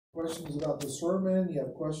questions about the sermon, you have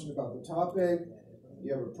a question about the topic,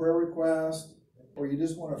 you have a prayer request, or you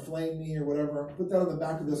just want to flame me or whatever, put that on the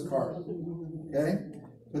back of this card. Okay?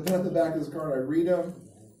 Put that on the back of this card. I read them.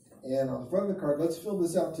 And on the front of the card, let's fill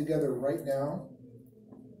this out together right now.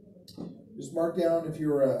 Just mark down if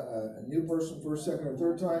you're a new person, first, second, or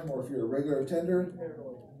third time, or if you're a regular attender.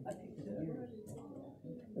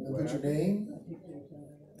 And then put your name.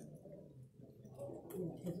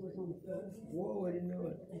 Whoa, I didn't know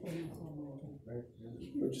it.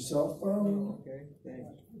 Put your cell phone. Okay,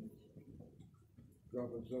 thanks.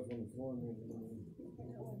 Dropping stuff on the phone.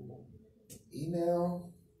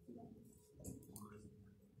 Email.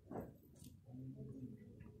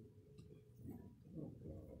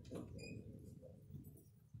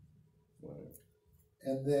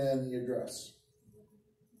 And then the address.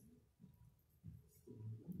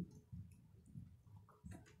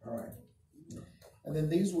 All right. And then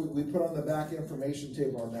these we put on the back information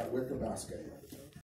table on that wicker basket.